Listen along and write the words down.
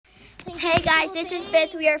Hey guys, this is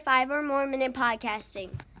Fifth. We are 5 or More Minute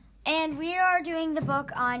Podcasting. And we are doing the book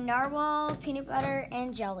on Narwhal, peanut butter,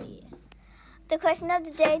 and jelly. The question of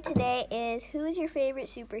the day today is, who is your favorite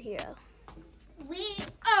superhero? We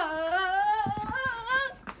are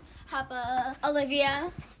Hopper, Olivia,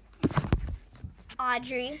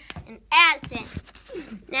 Audrey, and Addison.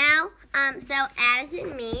 Now, so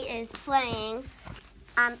Addison me is playing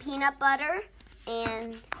peanut butter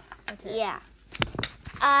and yeah.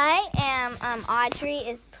 I am Audrey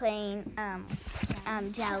is playing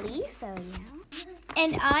jelly, so yeah.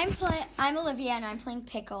 and I'm Olivia, and I'm playing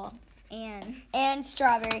pickle and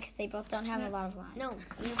strawberry because they both don't have a lot of lines. No,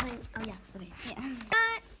 you're playing. Oh yeah, okay. Yeah.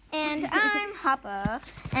 And I'm Hopper,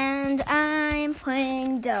 and I'm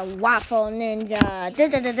playing the Waffle Ninja.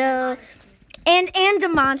 And the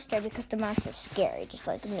monster, because the monster's scary, just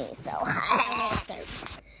like me. So.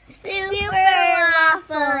 Super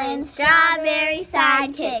Waffle and Strawberry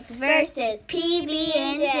Sidekick versus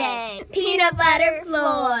PB&J. Peanut Butter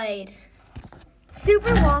Floyd.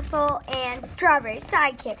 Super Waffle and Strawberry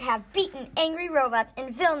Sidekick have beaten angry robots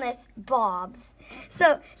and villainous Bobs.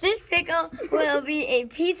 So this pickle will be a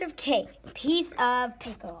piece of cake, piece of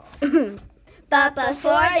pickle. But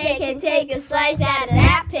before they can take a slice out of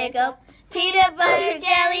that pickle, peanut butter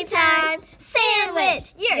jelly time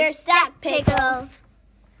sandwich. You're stuck, pickle.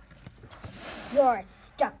 You're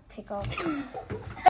stuck, pickle.